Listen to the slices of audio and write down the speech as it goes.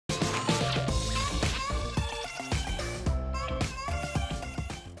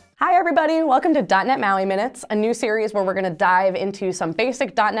Hi everybody, welcome to .NET MAUI Minutes, a new series where we're going to dive into some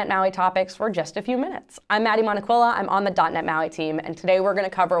basic .NET MAUI topics for just a few minutes. I'm Maddy, I'm on the .NET MAUI team, and today we're going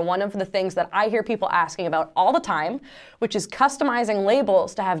to cover one of the things that I hear people asking about all the time, which is customizing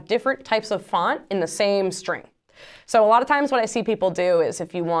labels to have different types of font in the same string. So a lot of times what I see people do is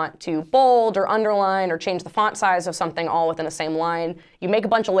if you want to bold or underline or change the font size of something all within the same line, you make a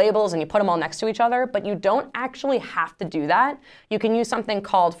bunch of labels and you put them all next to each other, but you don't actually have to do that. You can use something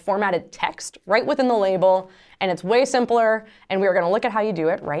called formatted text right within the label, and it's way simpler, and we're going to look at how you do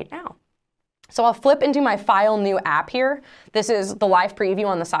it right now. So I'll flip into my File New App here. This is the live preview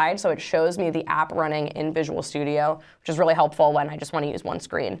on the side, so it shows me the app running in Visual Studio, which is really helpful when I just want to use one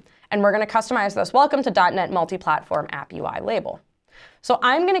screen. And we're going to customize this Welcome to .NET Multi-Platform App UI label. So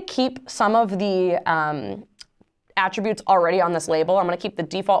I'm going to keep some of the attributes already on this label. I'm going to keep the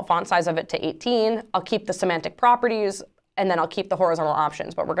default font size of it to 18. I'll keep the semantic properties, and then I'll keep the horizontal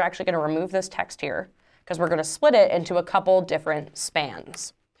options. But we're actually going to remove this text here because we're going to split it into a couple different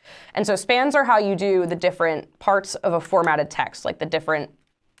spans. And so spans are how you do the different parts of a formatted text, like the different,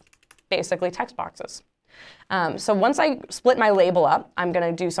 basically, text boxes. So once I split my label up, I'm going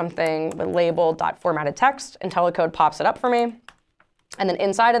to do something with label.formattedText until the code pops it up for me. And then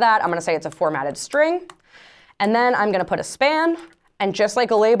inside of that, I'm going to say it's a formatted string. And then I'm going to put a span. And just like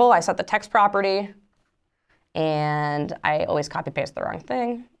a label, I set the text property. And I always copy-paste the wrong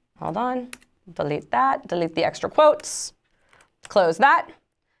thing. Hold on. Delete that. Delete the extra quotes. Close that.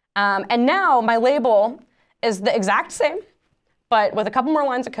 And now my label is the exact same, but with a couple more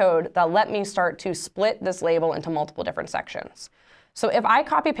lines of code that let me start to split this label into multiple different sections. So if I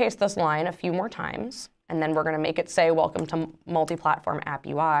copy paste this line a few more times, and then we're going to make it say Welcome to Multi-Platform App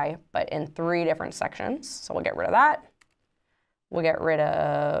UI, but in 3 different sections. So we'll get rid of that. We'll get rid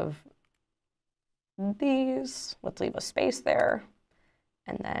of these. Let's leave a space there.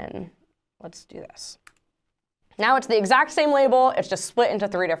 And then let's do this. Now it's the exact same label, it's just split into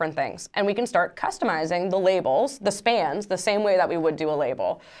 3 different things. And we can start customizing the labels, the spans, the same way that we would do a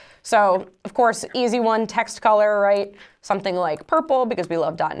label. So, of course, easy one, text color, right? Something like purple, because we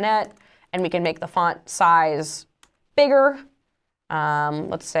love .NET. And we can make the font size bigger.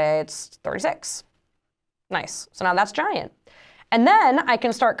 Let's say it's 36. Nice. So now that's giant. And then I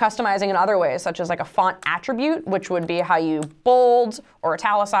can start customizing in other ways, such as like a font attribute, which would be how you bold or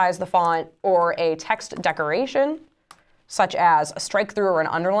italicize the font, or a text decoration, such as a strike through or an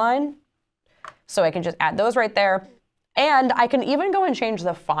underline. So I can just add those right there. And I can even go and change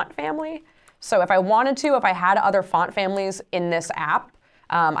the font family. So if I wanted to, if I had other font families in this app,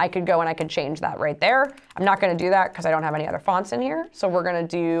 I could go and I could change that right there. I'm not going to do that because I don't have any other fonts in here. So we're going to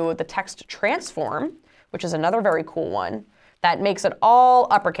do the text transform, which is another very cool one. That makes it all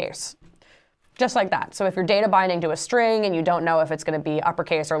uppercase, just like that. So if you're data binding to a string and you don't know if it's going to be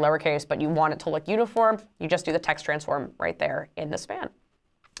uppercase or lowercase, but you want it to look uniform, you just do the text transform right there in the span.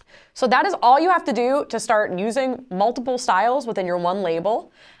 So that is all you have to do to start using multiple styles within your one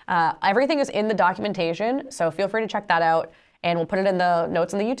label. Everything is in the documentation, so feel free to check that out, and we'll put it in the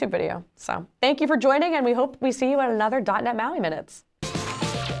notes in the YouTube video. So thank you for joining, and we hope we see you at another .NET MAUI Minutes.